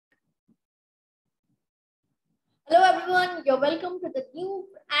Hello everyone, you're welcome to the new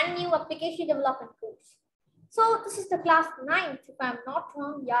application development course. So this is the class 9th, if I'm not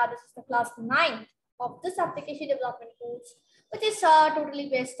wrong. Yeah, this is the class 9th of this application development course, which is totally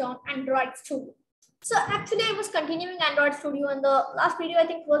based on Android Studio. So actually I was continuing Android Studio, and the last video I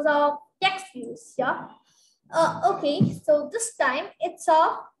think was text views. Yeah. Okay, so this time it's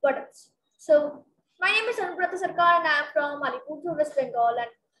buttons. So my name is Anuprata Sarkar and I'm from Alipurduar, West Bengal, and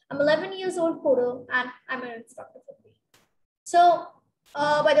I'm 11 years old coder and I'm an instructor for free. So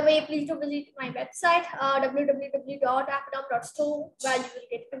by the way, please do visit my website www.apidom.store, where you will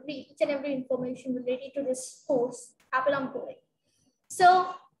get each and every information related to this course, Apidom coding.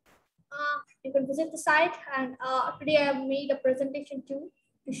 So you can visit the site, and today I have made a presentation too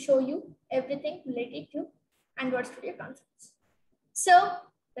to show you everything related to Android Studio concepts. So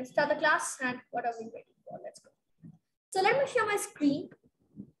let's start the class, and what are we waiting for? Let's go. So let me share my screen.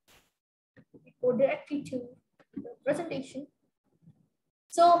 We go directly to the presentation.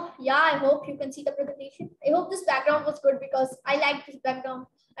 So yeah, I hope you can see the presentation. I hope this background was good because I like this background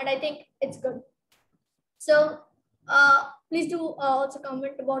and I think it's good. So please do also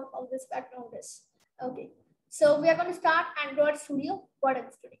comment about how this background is. Okay, so we are going to start Android Studio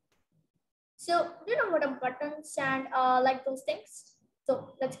buttons today. So do you know what are buttons and like those things?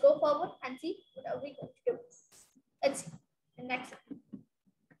 So let's go forward and see what are we going to do. Let's see the next one.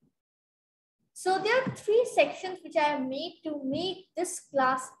 So there are 3 sections which I have made to make this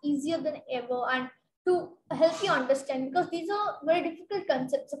class easier than ever and to help you understand, because these are very difficult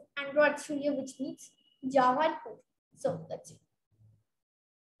concepts of Android Studio which needs Java and code. So let's see.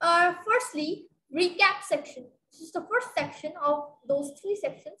 Firstly, recap section. This is the first section of those 3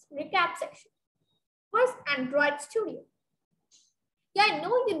 sections, recap section. First, Android Studio. Yeah, I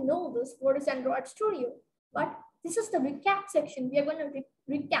know you know this, what is Android Studio, but this is the recap section. We are going to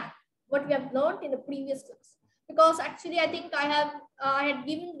recap what we have learned in the previous class, because actually I think I had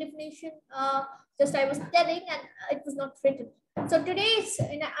given the definition, just I was telling, and it was not written. So today is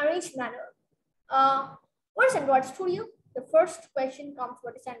in an arranged manner. What is Android Studio? The first question comes,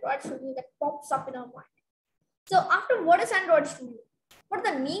 what is Android Studio, that pops up in our mind. So after what is Android Studio, what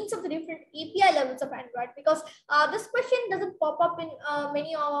are the names of the different API levels of Android? Because this question doesn't pop up in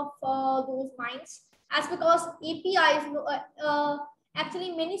many of those minds, as because APIs,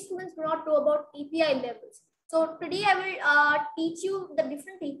 actually many students do not know about API levels. So today I will teach you the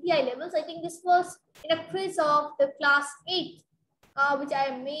different API levels. I think this was in a quiz of the class 8, which I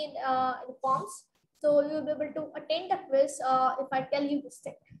have made in the forms. So you will be able to attend the quiz if I tell you this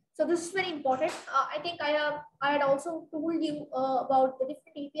thing. So this is very important. I think I had also told you about the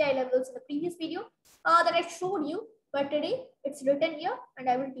different API levels in the previous video that I showed you, but today it's written here and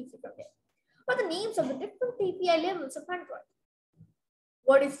I will teach you from there. What are the names of the different API levels of Android?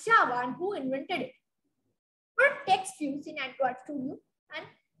 What is Java and who invented it? What are text views in Android Studio, and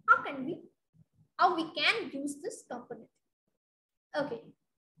how we can use this component? Okay,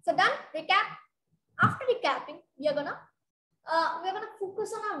 so done. Recap. After recapping, we are gonna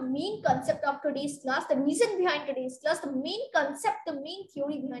focus on our main concept of today's class, the reason behind today's class, the main concept, the main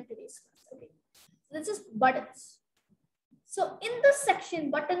theory behind today's class. Okay, so this is buttons. So in this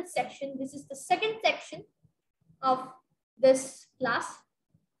section, buttons section, this is the second section of this class.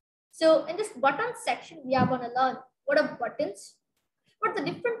 So in this buttons section, we are going to learn what are buttons, what are the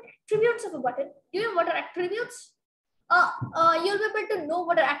different attributes of a button. Do you know what are attributes? You'll be able to know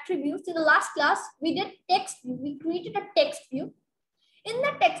what are attributes. In the last class, we did text view. We created a text view. In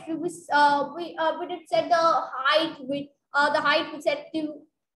that text view, we did set the height with the height we set to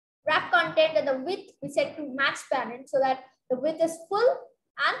wrap content, and the width we set to match parent, so that the width is full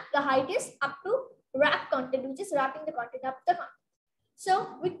and the height is up to wrap content, which is wrapping the content up the content.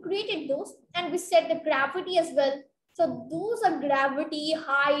 So we created those, and we set the gravity as well. So those are gravity,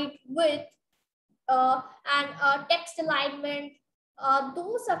 height, width, and text alignment.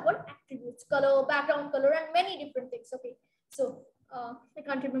 Those are what attributes, color, background color, and many different things. Okay, so I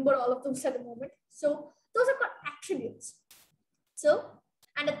can't remember all of those at the moment. So those are called attributes. So,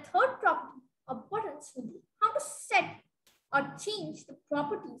 and the third property of buttons will be how to set or change the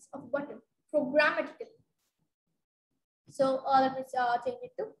properties of button programmatically. So let me change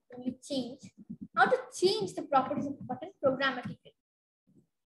it to only change. How to change the properties of the button programmatically.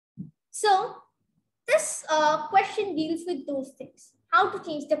 So this question deals with those things. How to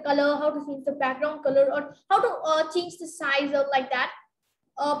change the color, how to change the background color, or how to change the size or like that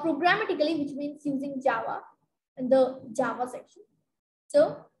programmatically, which means using Java in the Java section.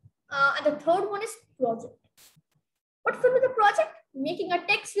 So, and the third one is project. What will be the project? Making a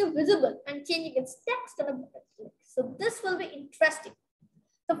text view visible and changing its text on a button click. So this will be interesting.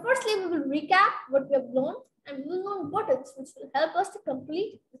 So firstly, we will recap what we have learned and we will learn buttons which will help us to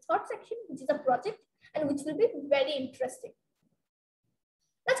complete the third section, which is a project and which will be very interesting.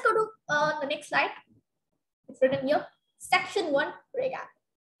 Let's go to the next slide. It's written here, section 1 recap.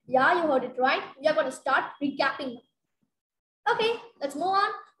 Yeah, you heard it right. We are going to start recapping now. Okay, let's move on.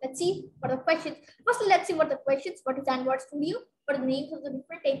 Let's see what are the questions. Firstly, let's see what the questions. What is Android Studio? What are the names of the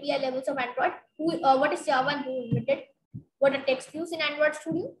different API levels of Android? What is Java and who invented? What are text views in Android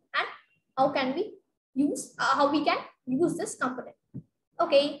Studio? And how can we use, how we can use this component?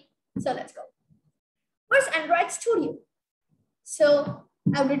 Okay, so let's go. What's Android Studio? So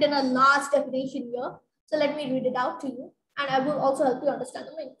I've written a large definition here. So let me read it out to you, and I will also help you understand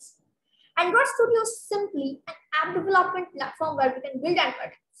the meanings. Android Studio is simply an app development platform where we can build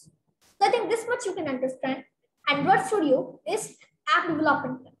Android apps. So I think this much you can understand. Android Studio is an app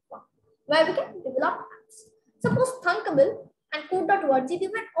development platform where we can develop apps. Suppose Thunkable and Code.org, they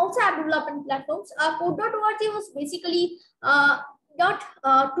were also app development platforms. Code.org was basically not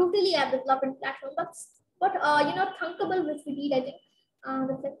totally app development platform, but you know, Thunkable, which we did, I think,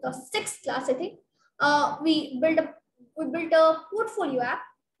 that's like the 6th class, I think. We built a portfolio app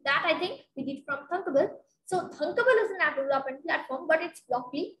that I think we did from Thunkable. So Thunkable is an app development platform, but it's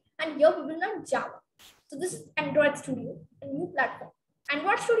Blockly, and here we will learn Java. So this is Android Studio, a new platform.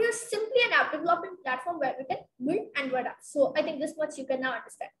 Android Studio is simply an app development platform where we can build Android apps. So I think this much you can now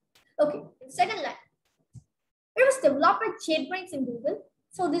understand. Okay, second line. It was developed by JetBrains and Google.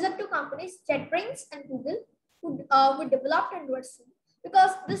 So these are two companies, JetBrains and Google, who developed Android Studio,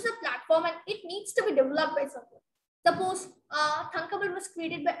 because this is a platform and it needs to be developed by someone. Suppose Thunkable was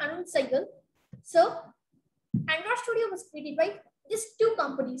created by Anand Saigal. So Android Studio was created by these two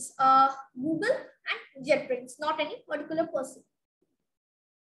companies, Google and JetBrains, not any particular person.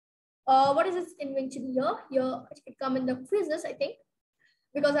 What is this invention here? Here it could come in the quizzes, I think,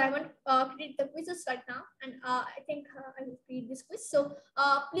 because I haven't created the quizzes right now, and I think I will create this quiz. So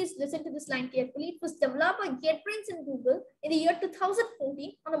please listen to this line carefully. It was developed by JetBrains and Google in the year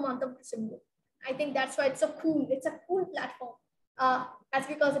 2014 on the month of December. I think that's why it's so cool. It's a cool platform. That's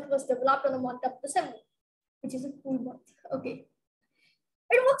because it was developed on the month of December, which is a cool month. Okay.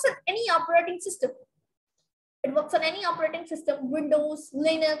 It works on any operating system. It works on any operating system, Windows,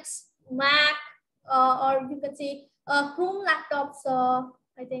 Linux, Mac, or you can say Chrome laptops.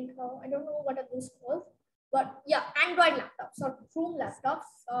 I think, I don't know what are those called, but yeah, Android laptops or Chrome laptops,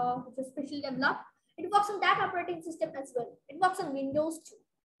 which is specially developed. It works on that operating system as well. It works on Windows too.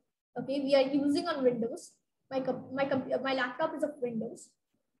 Okay, we are using on Windows. My laptop is of Windows.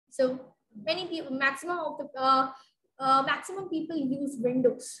 So many people, maximum people use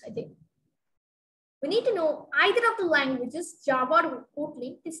Windows, I think. We need to know either of the languages, Java or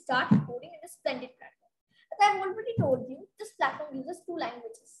Kotlin, to start coding in a Splendid platform. As I've already told you, this platform uses two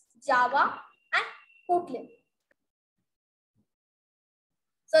languages, Java and Kotlin.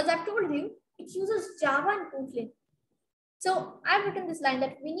 So as I've told you, it uses Java and Kotlin. So I've written this line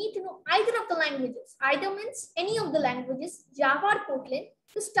that we need to know either of the languages. Either means any of the languages, Java or Kotlin,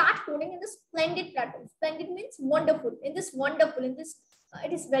 to start coding in the Splendid platform. Splendid means wonderful. It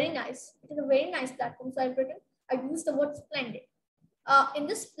is very nice. It is a very nice platform. So I've used the word splendid. In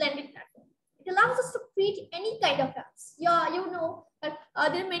this Splendid platform, it allows us to create any kind of apps. Yeah, you know, there are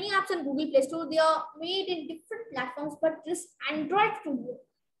many apps on Google Play Store. They are made in different platforms, but this Android Studio,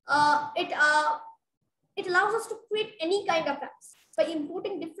 it allows us to create any kind of apps by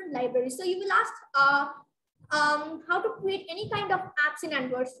importing different libraries. So you will ask how to create any kind of apps in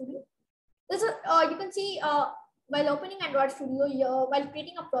Android Studio. This is, you can see while opening Android Studio, while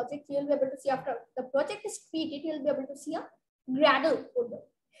creating a project, you'll be able to see after the project is created, you'll be able to see a Gradle folder.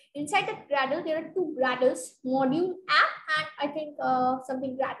 Inside the Gradle, there are two Gradles, module app, and I think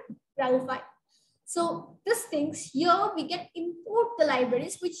something Gradle file. So these things here, we can import the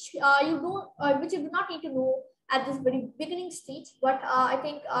libraries, which you do not need to know at this very beginning stage. But I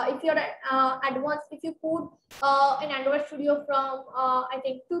think if you're advanced, if you code in Android Studio from I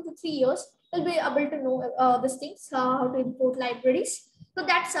think 2 to 3 years, you'll be able to know these things, how to import libraries. So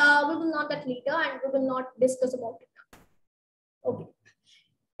that's we will learn that later, and we will not discuss about it now. Okay.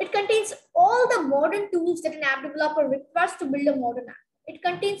 It contains all the modern tools that an app developer requires to build a modern app. It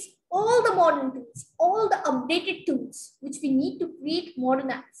contains all the modern tools, all the updated tools which we need to create modern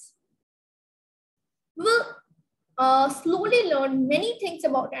apps. We will slowly learn many things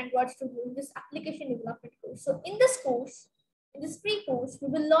about Android Studio in this application development course. So in this course, in this free course, we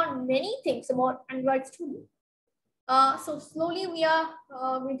will learn many things about Android Studio. So slowly we are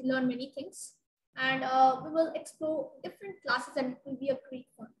going to learn many things, and we will explore different classes, and it will be a great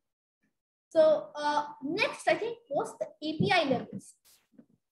fun. So next, I think, was the API levels.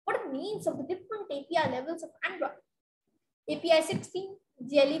 What are the names of the different API levels of Android. API 16,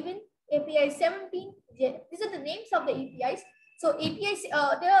 Jellybean, API 17. These are the names of the APIs. So APIs,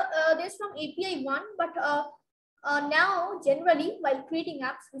 there's from API 1, but now generally while creating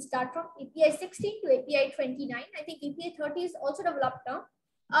apps, we start from API 16 to API 29. I think API 30 is also developed now,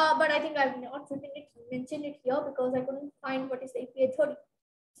 but I think I've not mentioned it here because I couldn't find what is the API 30.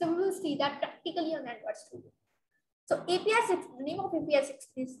 So we will see that practically on Android Studio. So API 6, the name of API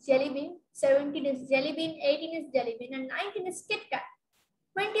 16 is Jellybean, 17 is Jellybean, 18 is Jellybean, and 19 is KitKat.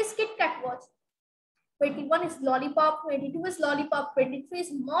 20 is KitKat Watch. 21 is Lollipop, 22 is Lollipop, 23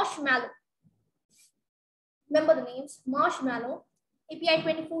 is Marshmallow. Remember the names, Marshmallow. API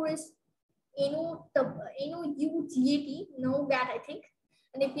 24 is Nougat, Nougat, I think.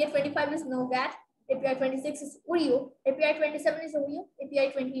 And API 25 is Nougat. API 26 is Oreo. API 27 is Oreo.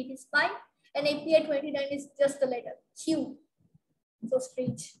 API 28 is Pie. And API 29 is just the letter Q. So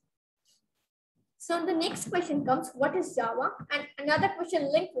strange. So the next question comes, what is Java? And another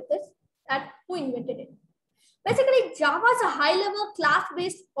question linked with this, that who invented it? Basically, Java is a high-level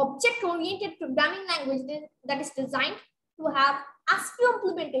class-based object-oriented programming language that is designed to have as few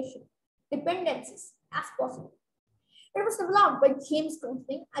implementation dependencies as possible. It was developed by James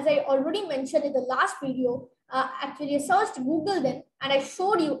Gosling. As I already mentioned in the last video, actually I searched Google then and I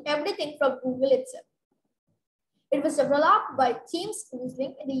showed you everything from Google itself. It was developed by James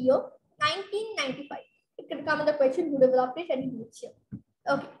Gosling in the year 1995. It could come in the question who developed it and in which year.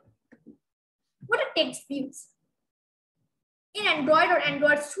 Okay. What are text views? In Android or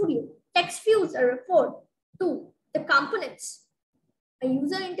Android Studio, text views are referred to the components, a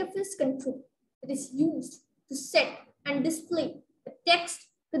user interface control that is used to set and display the text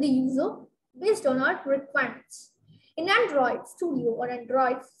to the user based on our requirements. In Android Studio or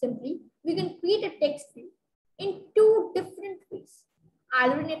Android simply, we can create a text view in two different ways,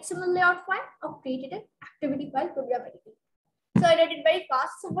 either in XML layout file or created an activity file programmatically. So I read it very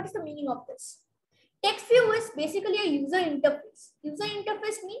fast. So what is the meaning of this? Text view is basically a user interface. User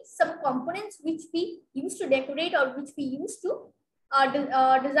interface means some components which we use to decorate or which we use to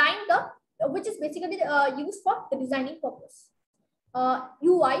design which is basically used for the designing purpose.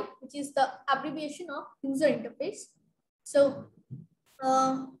 UI, which is the abbreviation of user interface. So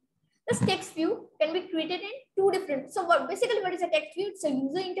this text view can be created in two different. So what is a text view? It's a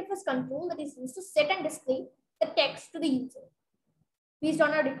user interface control that is used to set and display the text to the user based on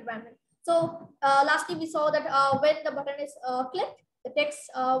our requirement. So lastly, we saw that when the button is clicked, the text,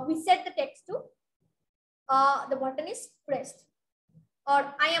 we set the text to the button is pressed,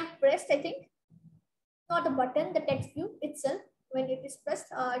 or I am pressed, I think. Not the button, the text view itself, when it is pressed,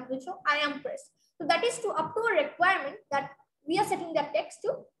 it will show I am pressed. So that is to up to a requirement that we are setting that text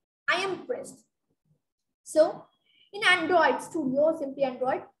to I am pressed. So in Android Studio, simply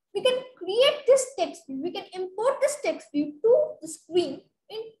Android, we can create this text view. We can import this text view to the screen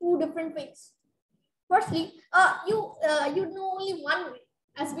in two different ways. Firstly, you know only one way,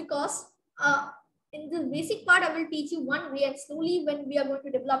 as because in the basic part I will teach you one way, and slowly when we are going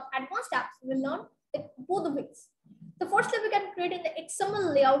to develop advanced apps, we will learn both the ways. So firstly, we can create in the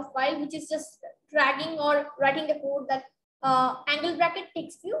XML layout file, which is just dragging or writing the code that angle bracket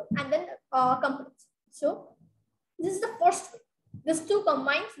text view and then components. So this is the first way. This two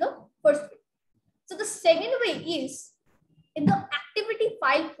combines the first way. So the second way is in the activity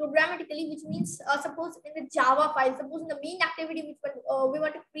file programmatically, which means suppose in the Java file, suppose in the main activity which we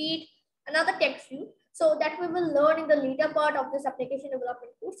want to create another text view. So that we will learn in the later part of this application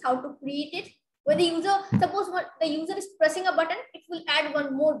development course how to create it. When the user, suppose what the user is pressing a button, it will add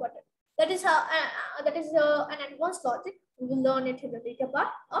one more button. That is how an advanced logic. We will learn it in the later part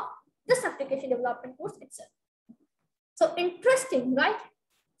of this application development course itself. So interesting, right?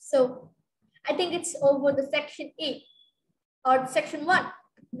 So I think it's over the section A or section 1.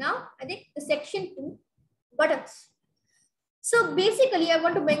 Now I think the section 2, buttons. So basically I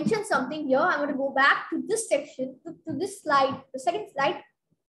want to mention something here. I want to go back to this section, to this slide, the second slide.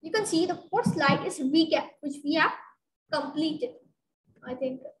 You can see the first slide is recap, which we have completed. I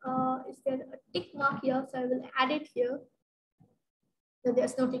think is there a tick mark here? So I will add it here. No,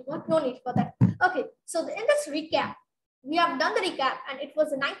 there's no tick mark, no need for that. Okay, so in this recap, we have done the recap and it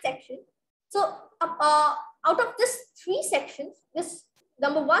was a 9th section. So out of this 3 sections, this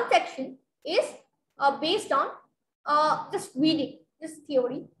number 1 section is based on just reading this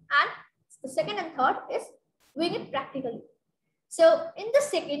theory, and the second and third is doing it practically. So in the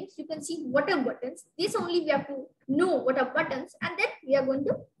seconds, you can see what are buttons. This only we have to know what are buttons, and then we are going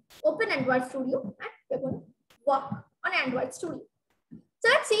to open Android Studio and we are going to work on Android Studio. So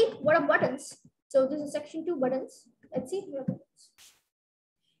let's see what are buttons. So this is section 2, buttons. Let's see what are buttons.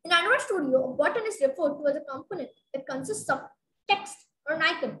 In Android Studio, a button is referred to as a component that consists of text or an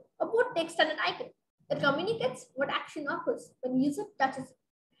icon, or both text and an icon that communicates what action occurs when the user touches it.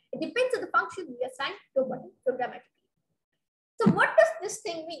 It depends on the function we assign to a button programmatically. So what does this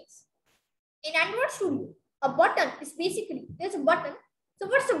thing mean? In Android Studio, a button is basically, there's a button. So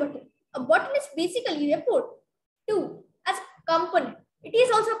what's a button? A button is basically referred to as a component. It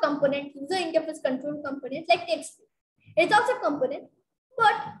is also a component, user interface control component like text. It's also a component,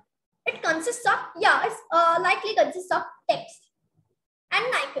 but it consists of, likely consists of text and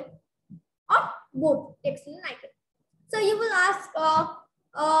an icon, or both text and an icon. So you will ask,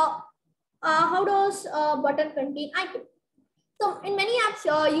 how does a button contain icon? So in many apps,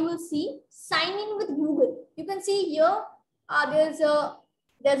 you will see sign in with Google. You can see here there's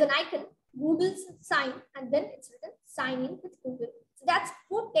an icon, Google's sign, and then it's written sign in with Google. So that's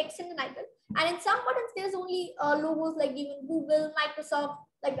both text and an icon. And in some buttons, there's only logos like even Google, Microsoft,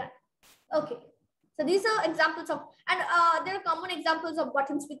 like that. Okay. So these are examples of, and there are common examples of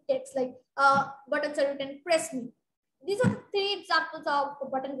buttons with text, like buttons are written press me. These are the three examples of a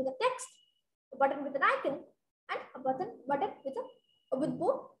button with a text, a button with an icon, and a button with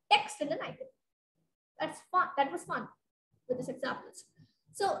both text and an icon. That's fun. That was fun with these examples.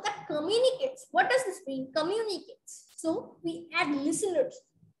 So that communicates. What does this mean? Communicates. So we add listeners.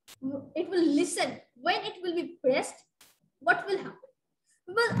 It will listen when it will be pressed. What will happen?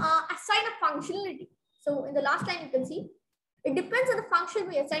 We will assign a functionality. So in the last line, you can see it depends on the function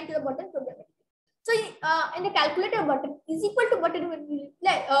we assign to the button programmatically. So in the calculator button is equal to button when we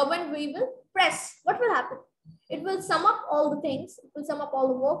will press. What will happen? It will sum up all the things. It will sum up all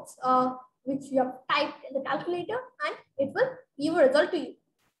the works which you have typed in the calculator, and it will give a result to you.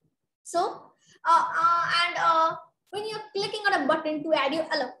 So when you're clicking on a button to add your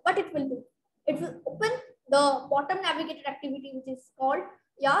alarm, what it will do? It will open the bottom navigated activity, which is called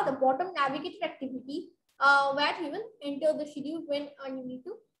the bottom navigated activity, where you will enter the schedule when you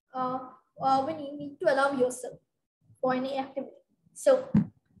need to allow yourself for any activity. So,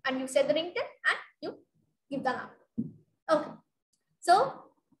 and you set the ringtone and you give the alarm. Okay. So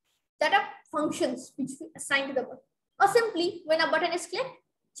that are functions which we assign to the button. Or simply when a button is clicked,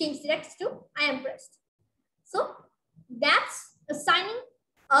 change the text to I am pressed. So that's assigning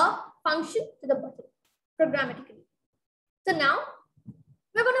a function to the button programmatically. So now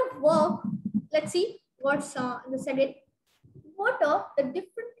we're going to work. Let's see what's in the second. What are the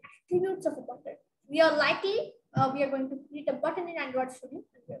different attributes of a button? We are going to create a button in Android Studio.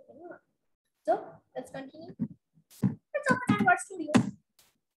 And we are going to run. So let's continue. Let's open Android Studio.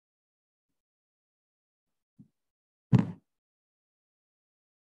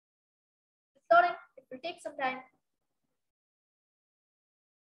 Loading. It will take some time.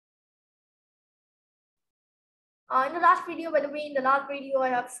 In the last video, by the way, I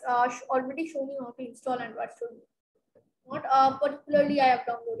have already shown you how to install Android Studio. Not particularly I have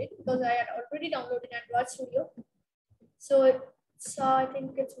downloaded, because I had already downloaded Android Studio. So it's I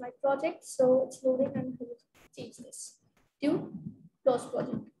think it's my project. So it's loading, and I will change this to close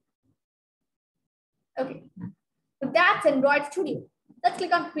project. Okay, so that's Android Studio. Let's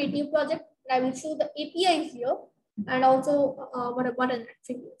click on create new project. I will show the APIs here and also what a button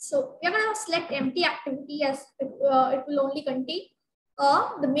attribute. So we're going to select empty activity, as it will only contain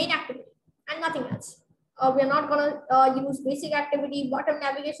the main activity and nothing else. We are not going to use basic activity, bottom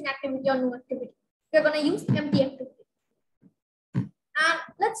navigation activity, or no activity. We're going to use empty activity. And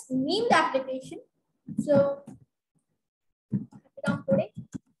let's name the application. So Apidom coding.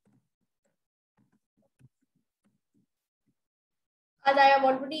 As I have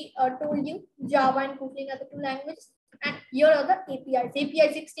already told you, Java and Kotlin are the two languages. And here are the APIs.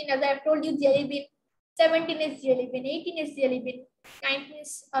 API 16, as I have told you, Jelly Bean. 17 is Jelly Bean. 18 is Jelly Bean. 19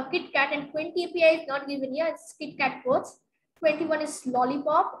 is KitKat. And 20 API is not given here. It's KitKat codes. 21 is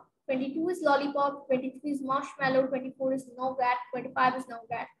Lollipop. 22 is Lollipop. 23 is Marshmallow. 24 is Nougat. 25 is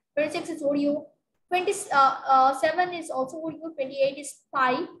Nougat. 26 is Oreo. 27 is also Oreo. 28 is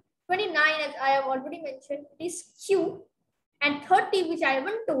Pie. 29, as I have already mentioned, is Q. And 30, which I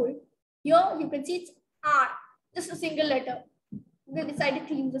haven't told, here you can see it's R, just a single letter. We decided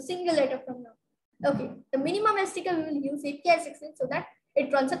to use a single letter from now. Okay, the minimum SDK we will use API 16 so that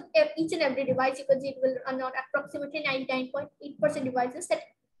it runs on each and every device. You can see it will run on approximately 99.8% devices that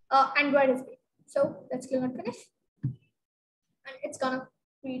Android is made. So let's click on finish. And it's gonna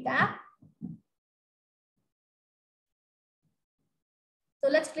create the app. So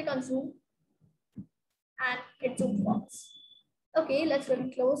let's click on zoom. And it zooms for us. Okay, let's let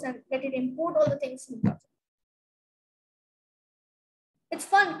it close and let it import all the things in the project. It's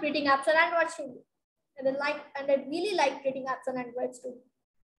fun creating apps on Android Studio. And I really like creating apps on Android Studio.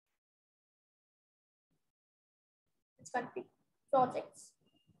 config projects.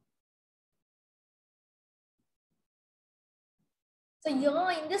 So here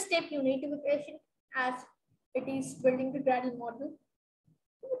in this step, you need to be patient as it is building the Gradle model.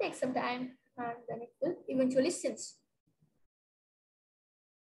 It will take some time and then it will eventually sync.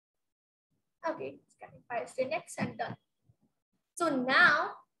 Okay, scanning files to next and done. So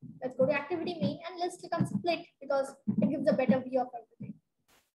now let's go to activity main and let's click on split because it gives a better view of everything.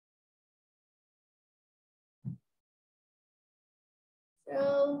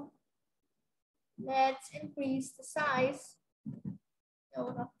 So let's increase the size. No,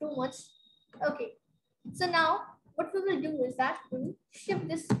 not too much. Okay. So now what we will do is that we will shift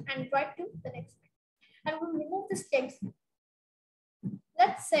this Android to the next one. And we'll remove this text.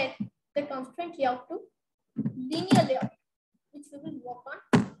 Let's set the constraint layout to linear layout, which we will work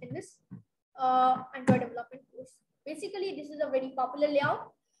on in this Android development course. Basically, this is a very popular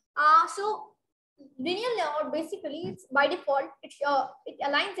layout. So linear layout, basically, it's by default, it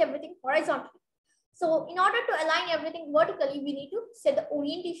aligns everything horizontally. So in order to align everything vertically, we need to set the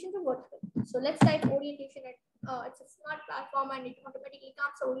orientation to vertical. So let's type orientation at it's a smart platform and it automatically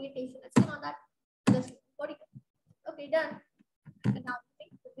comes orientation. Let's click on that. Just vertical. Okay, done. And now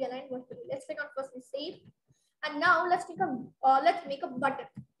everything will be aligned vertically. Let's click on first save. And now let's click on let's make a button.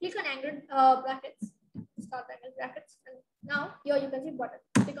 Click on angled brackets. Start angled brackets. And now here you can see button.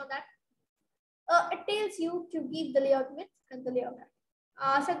 Click on that. It tells you to give the layout width and the layout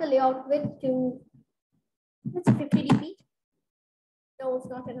height. Set the layout width to let's say 50 dp. No, it's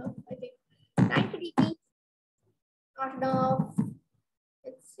not enough. I think 90 dp. Not enough.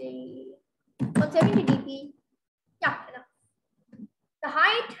 Let's see 170 dp. Yeah, enough. The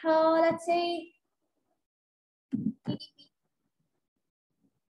height, let's say 30 dp.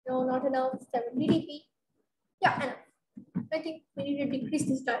 No, not enough. 70 dp. Yeah, enough. I think we need to decrease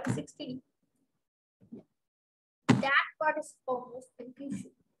this to 60 dp. That part is almost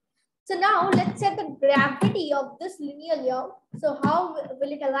confusion. So now let's set the gravity of this linear layout. So how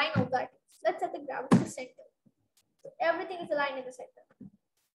will it align all that? Let's set the gravity to center. So everything is aligned in the center.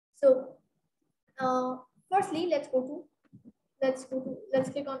 So firstly, let's click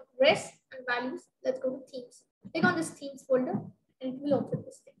on res and values. Let's go to themes. Click on this themes folder and it will open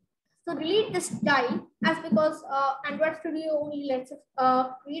this thing. So delete this style as because Android Studio only lets us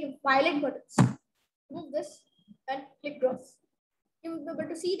create violet buttons. Remove this and click cross. You will be able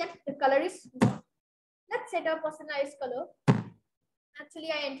to see that the color is gone. Let's set a personalized color.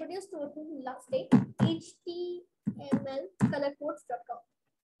 Actually, I introduced to it last day, htmlcolorcodes.com.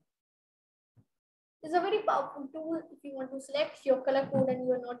 It's a very powerful tool if you want to select your color code and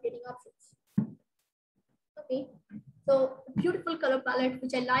you are not getting options. Okay, so beautiful color palette,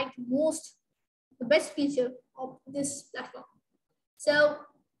 which I liked most, the best feature of this platform. So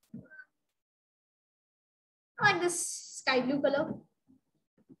I like this sky blue color.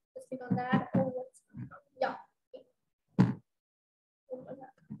 Let's click on that. Oh, yeah.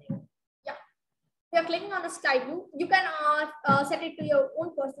 Yeah. We are clicking on the sky blue. You can set it to your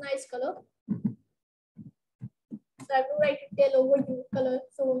own personalized color. So I will write it tail over your color.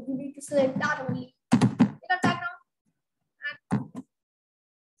 So you need to select that only. Click on that now and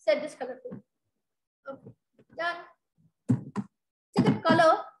set this color to. Okay, done. Set the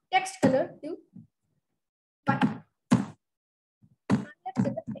color, text color to white. And let's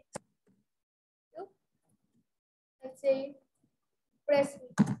set the text. So, let's say press me.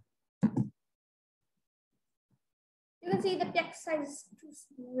 You can see the text size is too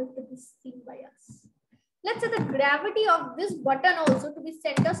small to be seen by us. Let's set the gravity of this button also to be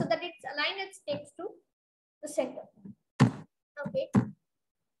center so that it's aligned its text to the center. Okay.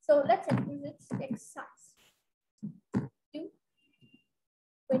 So let's increase its text size to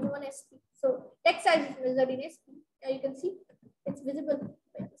 21 SP. So text size is measured in SP. You can see it's visible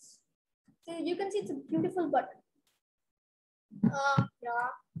by this. So you can see it's a beautiful button.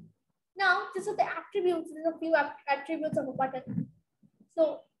 Yeah. Now, these are the attributes. There's a few attributes of a button.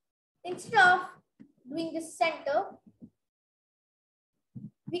 So instead of doing this center,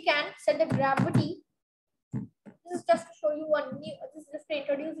 we can set the gravity. This is just to show you one new, this is just to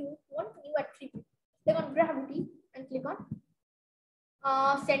introduce you one new attribute. Click on gravity and click on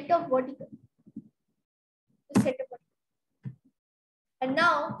center vertical. The center vertical. And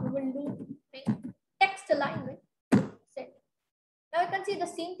now we will do text alignment. Now you can see the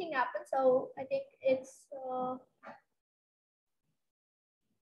same thing happens. So I think it's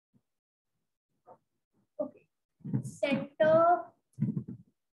okay. Center.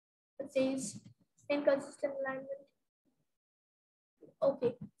 It says inconsistent alignment.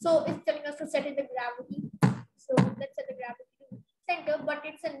 Okay, so it's telling us to set in the gravity. So let's set the gravity to center, but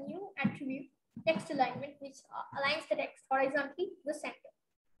it's a new attribute. text alignment, which aligns the text horizontally to the center.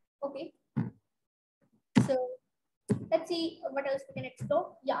 Okay. So let's see what else we can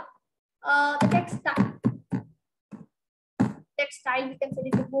explore. Yeah. The text style. Text style, we can set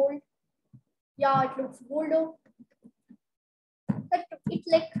it to bold. Yeah, it looks bolder. But it's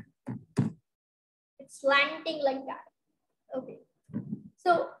like it's slanting like that. Okay.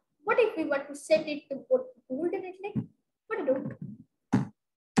 So what if we want to set it to bold and italic? What to do?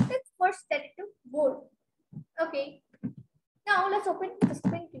 Let's first set it to bold. Okay. Now let's open the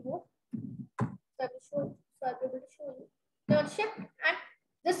screen keyboard. So I'll be able to show you. Now shift and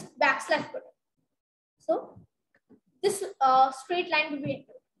this backslash button. So this straight line will be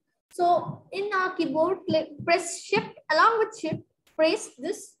entered. So in our keyboard, press shift, along with shift, press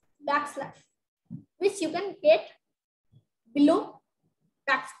this backslash, which you can get below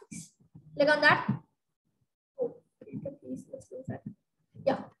backspace. Click on that. Oh, please, let's do that.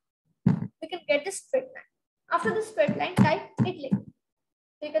 Yeah, we can get this straight line. After the straight line, type italic.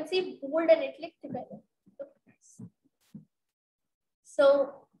 So you can see bold and italic together. Nice.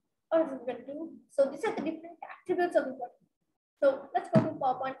 So what is it going to do? So these are the different attributes of the button. So let's go to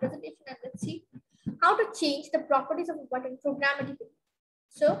PowerPoint presentation and let's see how to change the properties of a button programmatically.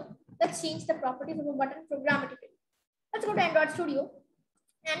 So let's change the properties of a button programmatically. Let's go to Android Studio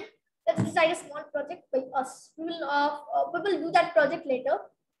and let's decide a small project by us. We will do that project later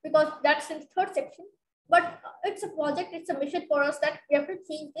because that's in the third section. But it's a project, it's a mission for us that we have to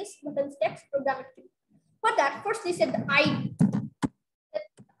change this button's text programmatically. For that, first we set the ID. Set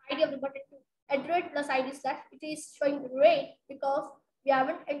the ID of the button to @ plus ID slash. It is showing red because we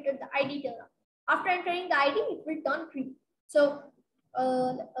haven't entered the ID till now. After entering the ID, it will turn green. So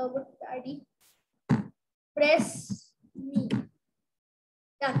what's the ID? Press me.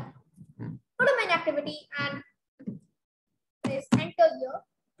 Done. Go to main activity and press enter here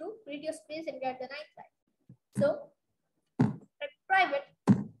to create your space and get the night line. So at private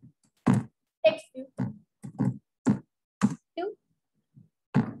text view to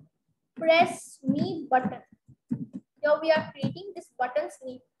press me button. Here we are creating this button's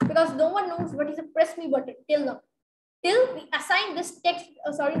name because no one knows what is a press me button till now. Till we assign this text,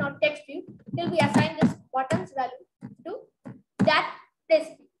 not text view, till we assign this button's value to that press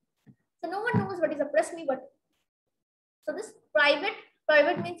view. So no one knows what is a press me button. So this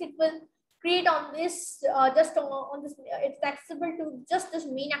private means it will create on this just on this. It's accessible to just this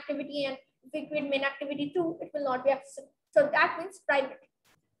main activity, and if we create main activity too, it will not be accessible. So that means private.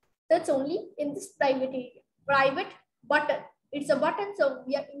 So it's only in this private area. Private button. It's a button, so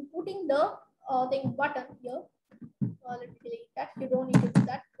we are inputting the thing button here. Let me delete that. You don't need to do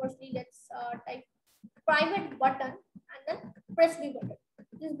that. Firstly, let's type private button and then press me button.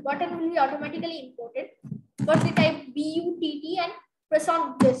 This button will be automatically imported. First, we type BUTT and press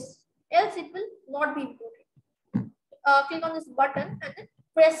on this. Else, it will not be imported. Click on this button and then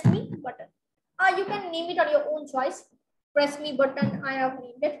press me button. You can name it on your own choice. Press me button. I have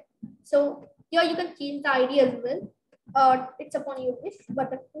named it. So here you can change the ID as well. It's upon your wish,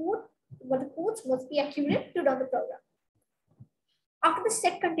 but the codes must be accurate to run the program. After the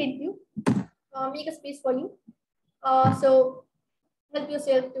set content view, make a space for you. So help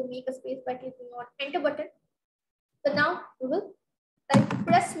yourself to make a space by clicking on enter button. So now we will type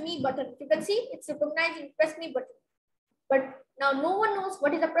press me button. You can see it's recognizing press me button. But now no one knows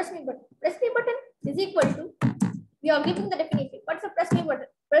what is a press me button. Press me button is equal to, we are giving the definition. What's a press me button?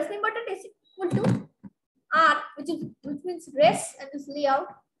 Press me button is equal to R, which means res and this layout,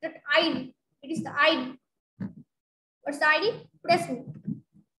 that ID. It is the ID. What's the ID? Press me.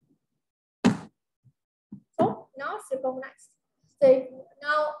 So now it's recognized. So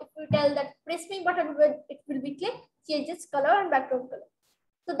now if we tell that press me button, it will be clicked, changes color and background color.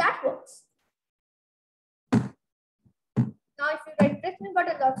 So that works. Now if you write press me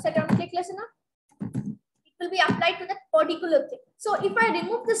button, the offset on click listener, it will be applied to that particular thing. So if I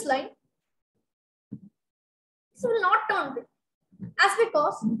remove this line, this will not turn green. As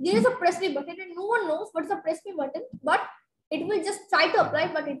because there is a press me button and no one knows what is a press me button, but it will just try to apply,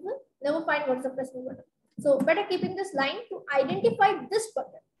 but it will never find what is a press me button. So better keeping this line to identify this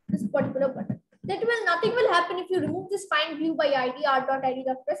button, this particular button. Nothing will happen if you remove this find view by ID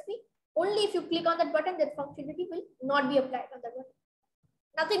r.id.press me. Only if you click on that button, that functionality will not be applied on that button.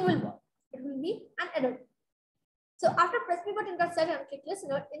 Nothing will work. It will be an error. So after press me button got set on click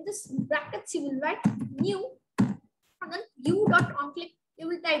listener, in this brackets you will write new and then view.onClick. You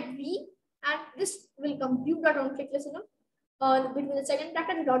will type v and this will come view.onClick listener. Between the second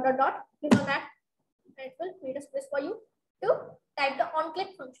bracket dot. Click on that and it will create a space for you to type the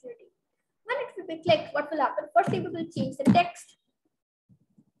on-click functionality. When it will be clicked, what will happen? Firstly, we will change the text.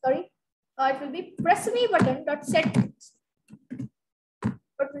 Sorry, it will be press me button dot set text.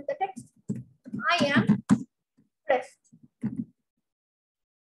 What will the text? I am pressed.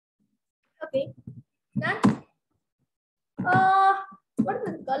 Okay. Then what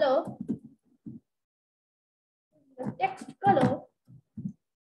is the color? The text color.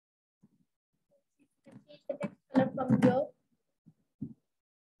 Change the text color from here.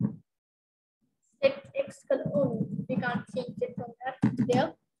 Set text color. Oh, we can't change it from that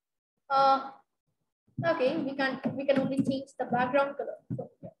there. Okay, we can only change the background color from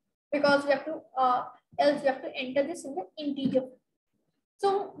here because we have to else we have to enter this in the integer.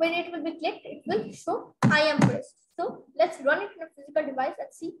 So when it will be clicked, it will show I am pressed. So let's run it in a physical device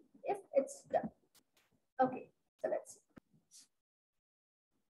and see if it's done. Okay, so let's see.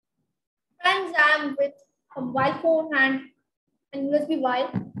 Friends, I am with a mobile phone and an USB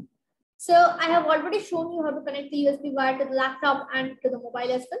wire. So I have already shown you how to connect the USB wire to the laptop and to the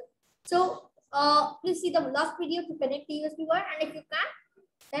mobile as well. So please see the last video to connect the USB wire, and if you can,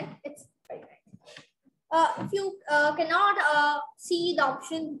 then it's very nice. If you cannot see the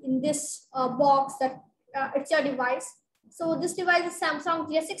option in this box that it's your device. So this device is Samsung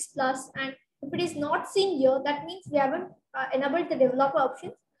J6 Plus, and if it is not seen here, that means we haven't enabled the developer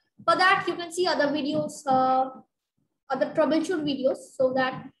option. For that, you can see other videos, other troubleshoot videos, so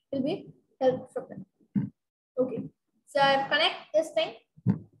that will be helpful from them. Okay, so I connect this thing.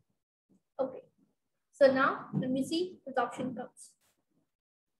 Okay, so now let me see this option comes.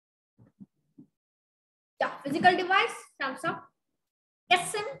 Yeah, physical device, Samsung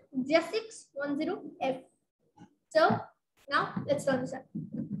SM J610F. So now let's run this app.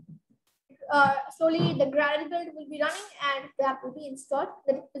 Slowly the Gradle build will be running and the app will be installed,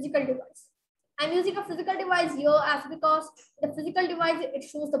 the physical device. I'm using a physical device here as because the physical device, it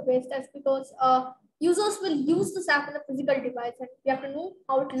shows the best, as because users will use this app on the physical device, and we have to know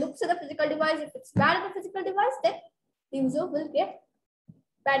how it looks at the physical device. If it's bad on the physical device, then the user will get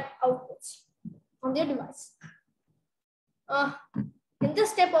bad outputs on their device. In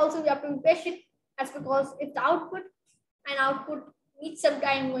this step also we have to be patient, as because it's output, and output needs some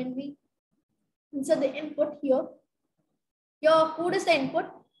time when we insert the input here. Your code is the input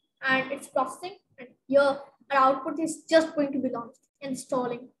and it's processing, and here our output is just going to be launched,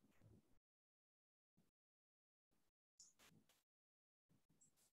 installing.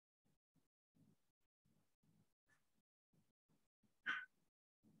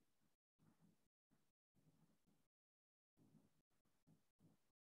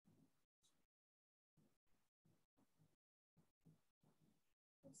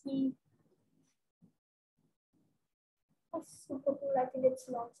 Let's see. Oh, super cool. I think it's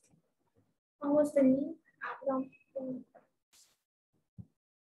launched. How was the name? Apidom.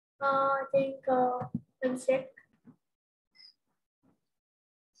 I think let me check.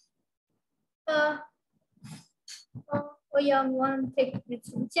 Oh yeah, one thing.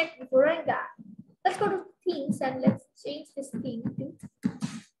 Let's check before running that. Let's go to themes and let's change this theme to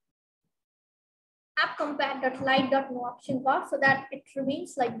appcompare.light.no option bar, so that it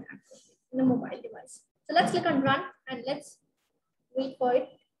remains like that in the mobile device. So let's click on run and let's wait for it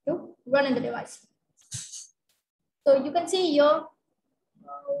to run in the device. So you can see here, I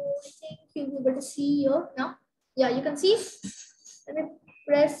think you'll be able to see here now. Yeah, you can see. Let me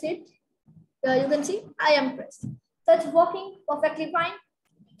press it. You can see I am pressed. So it's working perfectly fine.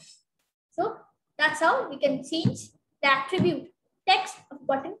 So that's how we can change the attribute text of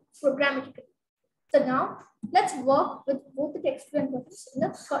button programmatically. So now let's work with both the text and buttons in the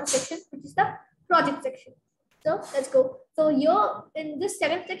third section, which is the project section. So let's go. So here in this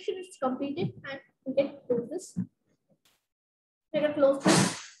second section, it's completed, and we can close this. We can close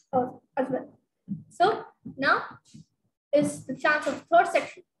this as well. So now is the chance of third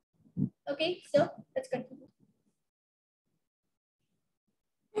section. Okay, so let's continue.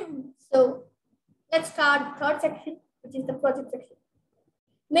 So let's start third section, which is the project section.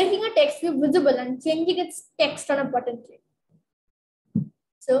 Making a text view visible and changing its text on a button click.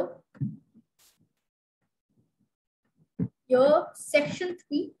 So your section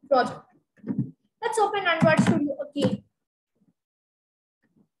 3 project. Let's open Android Studio again.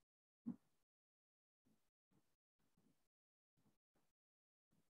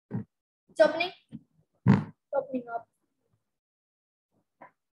 It's opening up.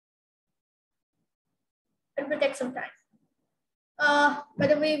 It will take some time. By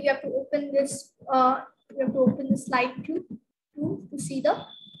the way, we have to open this. We have to open the slide to see the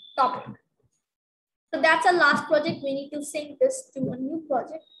topic. So that's our last project. We need to sync this to a new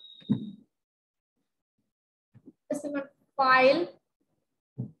project. This is my file,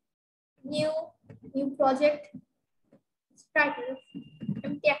 new project, title,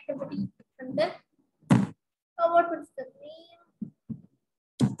 empty activity,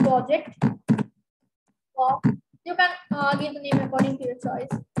 project, or you can give the name according to your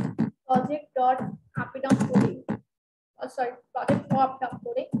choice. Project.apidom coding. Oh, sorry, project.apidom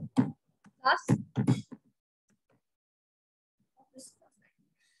coding class.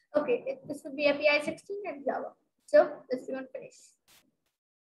 Okay, this would be API 16 and Java. So this we want to finish.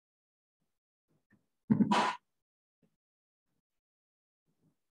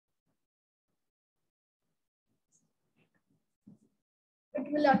 It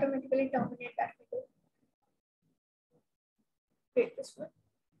will automatically terminate that window. Wait, this one.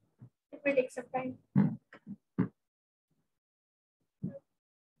 It will take some time.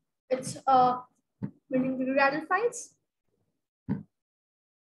 It's building the URL files.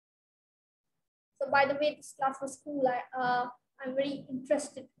 So by the way, this class was cool. I'm very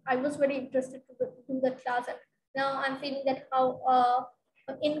interested. I was very interested to do that class, and now I'm feeling that how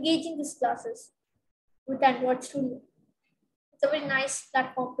engaging this class is with Android Studio. It's a very nice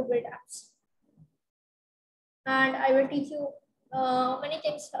platform to build apps, and I will teach you many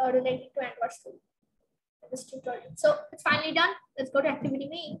things related to Android Studio in this tutorial. So it's finally done. Let's go to activity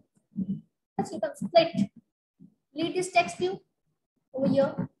main. Let's look at split. Delete this text view over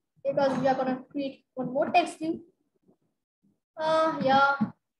here because we are going to create one more text view. Yeah,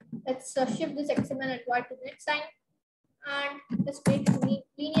 let's shift this XML and write to the next line, and let's create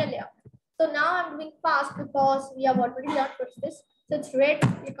linear layout. So now I'm doing fast because we have already learned what's this. So it's red,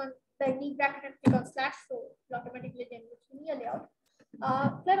 click on the D bracket and click on slash, so it automatically generates linear layout.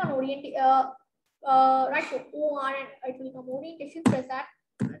 Click on right to OR and it will become orientation, press that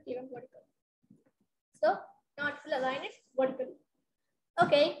and click on vertical. So now it will align it vertically.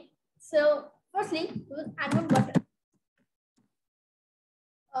 Okay, so firstly, we will add one button.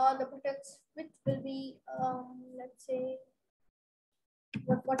 The button's width will be, let's say,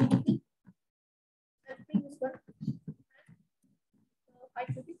 140 dp. And previous one,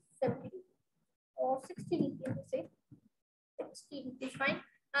 height will be 70 dp or 60 dp. I would say 60 dp is fine.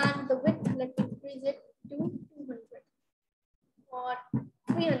 And the width, let me increase it to 200 or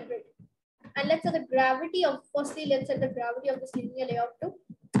 300. And let's say the gravity of, firstly, let's set the gravity of this linear layout to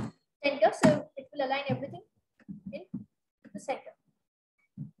center, so it will align everything in the center.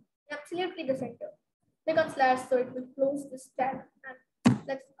 Absolutely the center. Click on slash, so it will close this tab. And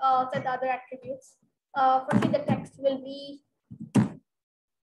let's set the other attributes. Firstly, the text will be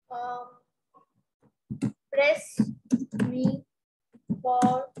press me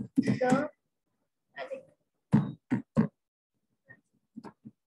for the, I think.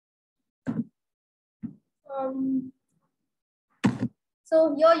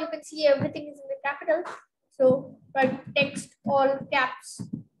 So here you can see everything is in the capital. So write text all caps,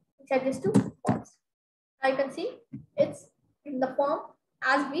 set this to false. Now you can see it's in the form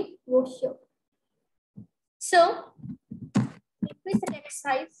as we wrote here. So increase the text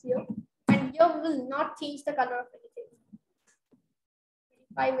size here, and here we will not change the color of anything.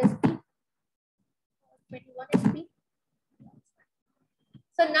 25 SP, 21 SP.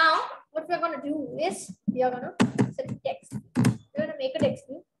 So now what we're going to do is we are going to set text. We're going to make a text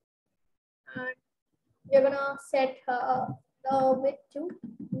view, and we're going to set the width to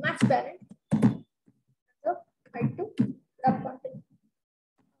match parent, the height to wrap content.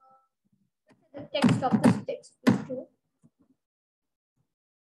 The text of this text view to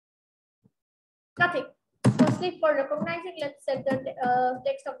nothing. Firstly, for recognizing, let's set the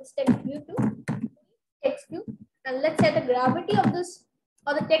text of this text view to text view, and let's set the gravity of this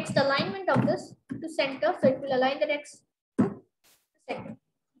or the text alignment of this to center, so it will align the text to center.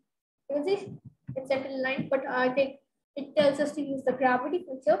 You can see it's center aligned, but I think it tells us to use the gravity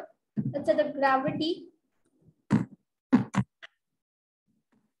feature. Let's set the gravity. You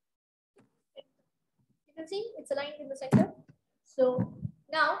can see it's aligned in the center. So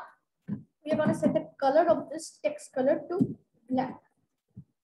now we are going to set the color of this text color to black.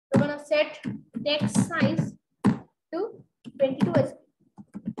 We're going to set text size to 22 SP.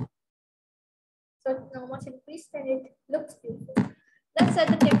 So now much increased and it looks beautiful. Let's set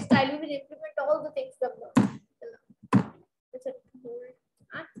the text style. We will implement all the things we have learned. Let's set bold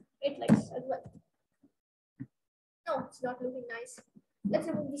and 8 likes as well. No, it's not looking nice. Let's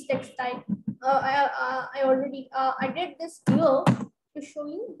remove this text style. I already did this here to show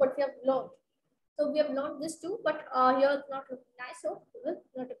you what we have learned. So we have learned this too, but here it's not looking nice, so we will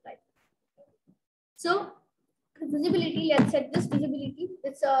not apply. So visibility, let's set this visibility.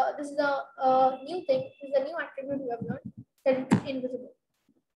 This is a new thing. This is a new attribute we have learned. Set it to invisible.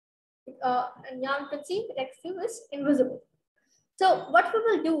 And now you can see the text view is invisible. So what we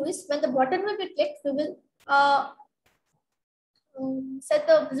will do is when the button will be clicked, we will set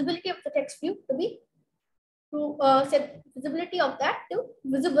the visibility of the text view to be to set visibility of that to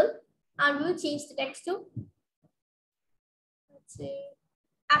visible, and we will change the text to, let's say,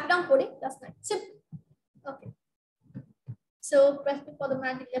 Apidom coding. That's nice. Simple. Okay. So press for the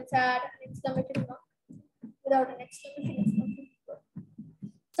magic. Let's add an exclamation mark. Without an exclamation.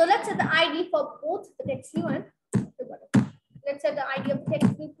 So let's set the ID for both the text view and the button. Let's set the ID of the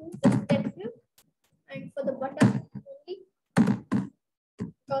text view to just text view, and for the button only,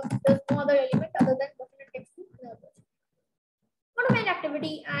 because there's no other element other than button and text view. Go to main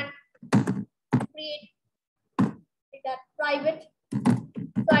activity and create that private.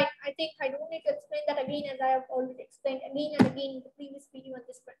 So I think I don't need to explain that again, as I have already explained again and again in the previous video on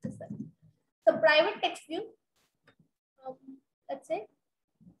this practice. So private text view, let's say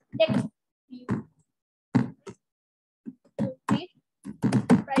text view, create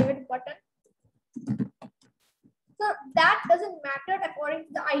private button. So that doesn't matter according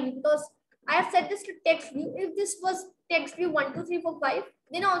to the ID, because I have set this to text view. If this was text view 1, 2, 3, 4, 5,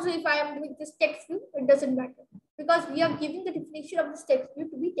 then also if I am doing this text view, it doesn't matter, because we are giving the definition of this text view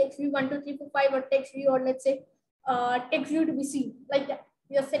to be text view 1, 2, 3, 4, 5, or text view, or let's say text view to be seen like that.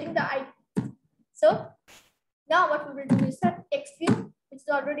 We are setting the ID. So now what we will do is that text view, which is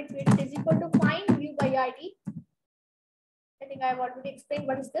already created, is equal to find view by ID. I think I have already explained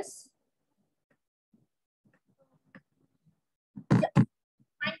what is this. Yeah.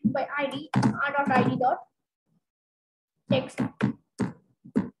 Find view by ID, r.id dot text,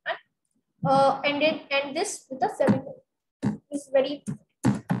 and then end this with a semicolon. This is very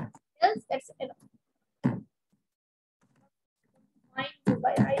else. That's enough. Find view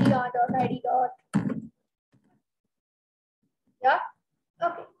by ID, r.id dot. Yeah.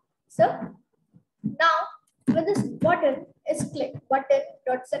 Okay. So now when this button is clicked, button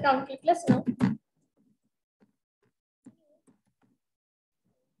dot set on clickless now.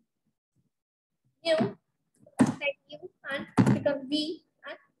 New, set new, and click on V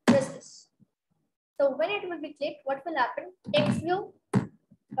and press this. So when it will be clicked, what will happen? Text view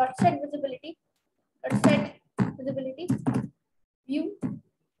dot set visibility dot set visibility view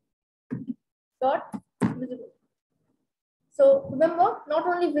dot visible. So remember, not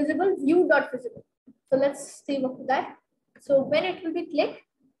only visible, view dot visible. So let's see what that. So when it will be clicked,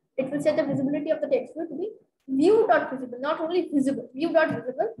 it will set the visibility of the text view to be view dot visible, not only visible, view dot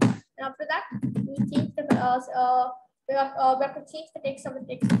visible. And after that, we change the we have to change the text of the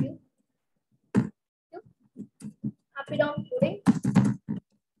text view. Apidom coding +9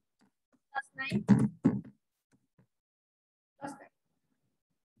 +9.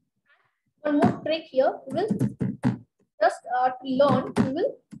 One more trick here, we will just to learn, we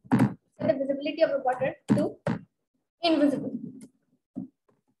will set the visibility of the button to invisible.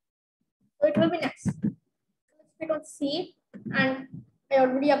 So it will be next. Let's click on save, and I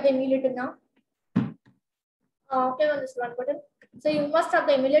already have the emulator now. Click on this run button. So you must have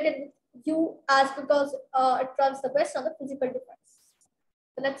the emulator with you, as because it runs the best on the physical device.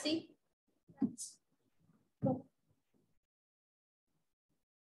 So let's see. Let's go.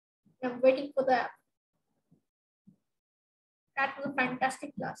 I'm waiting for the app. That was a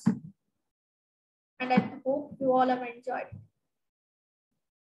fantastic class, and I hope you all have enjoyed.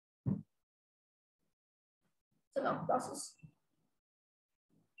 It's a long process.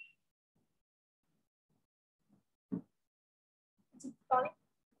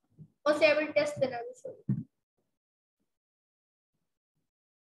 First, I will test, then I will show you.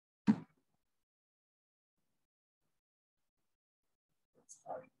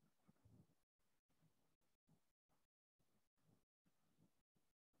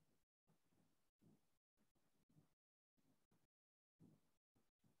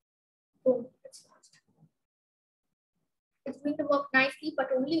 Boom, it's launched. It's going to work nicely,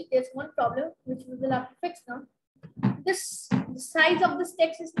 but only there's one problem which we will have to fix now. The size of this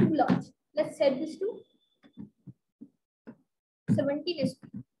text is too large. Let's set this to 17 is,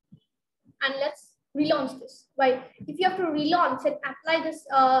 and let's relaunch this. Why? If you have to relaunch and apply this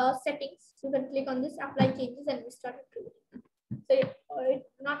settings, you can click on this apply changes and restart it. So it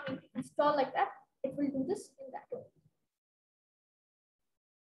not need to install like that. It will do this in that way.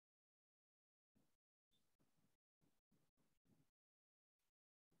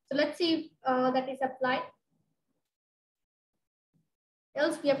 So let's see if that is applied.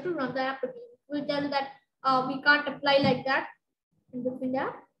 Else we have to run the app again. We'll tell that we can't apply like that in between the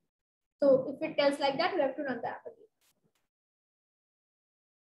app. So if it tells like that, we have to run the app again.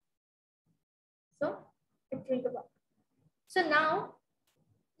 So it will go back. So now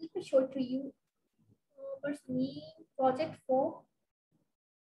let me show it to you. What's me project for?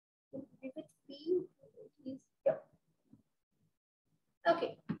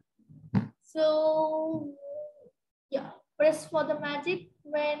 Okay. So Press for the magic.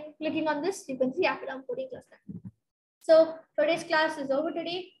 When clicking on this, you can see Apidom coding class. So today's class is over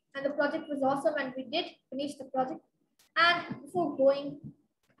today, and the project was awesome, and we did finish the project. And before going,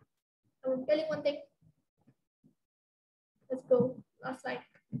 I will tell you one thing. Let's go last slide.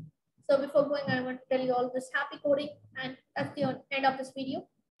 So before going, I want to tell you all this happy coding, and that's the end of this video.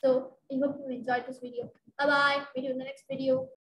 So I hope you enjoyed this video. Bye bye. Meet you in the next video.